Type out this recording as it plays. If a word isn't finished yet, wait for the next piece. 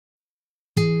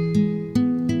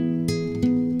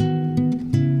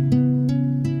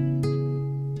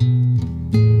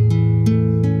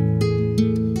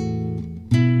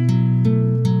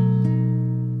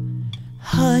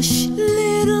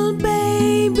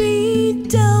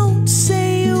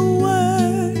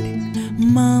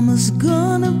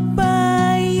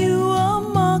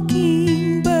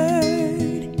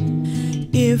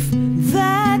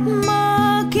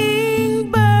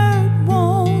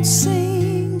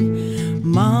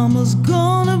Mama's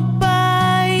gonna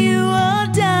buy you a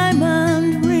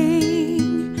diamond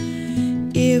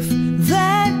ring. If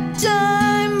that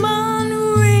diamond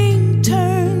ring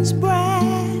turns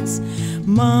brass,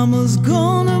 Mama's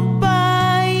gonna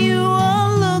buy you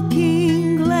a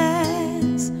looking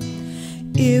glass.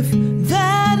 If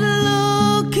that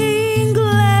looking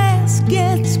glass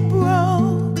gets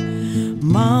broke,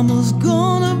 Mama's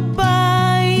gonna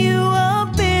buy you a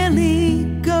billy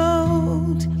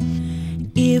goat.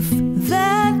 If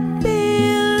that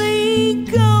billy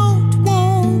goat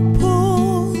won't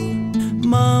pull,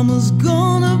 Mama's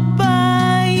gonna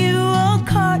buy you a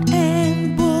cart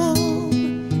and bull.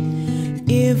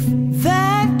 If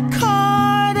that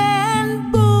cart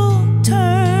and bull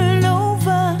turn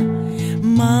over,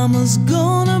 Mama's gonna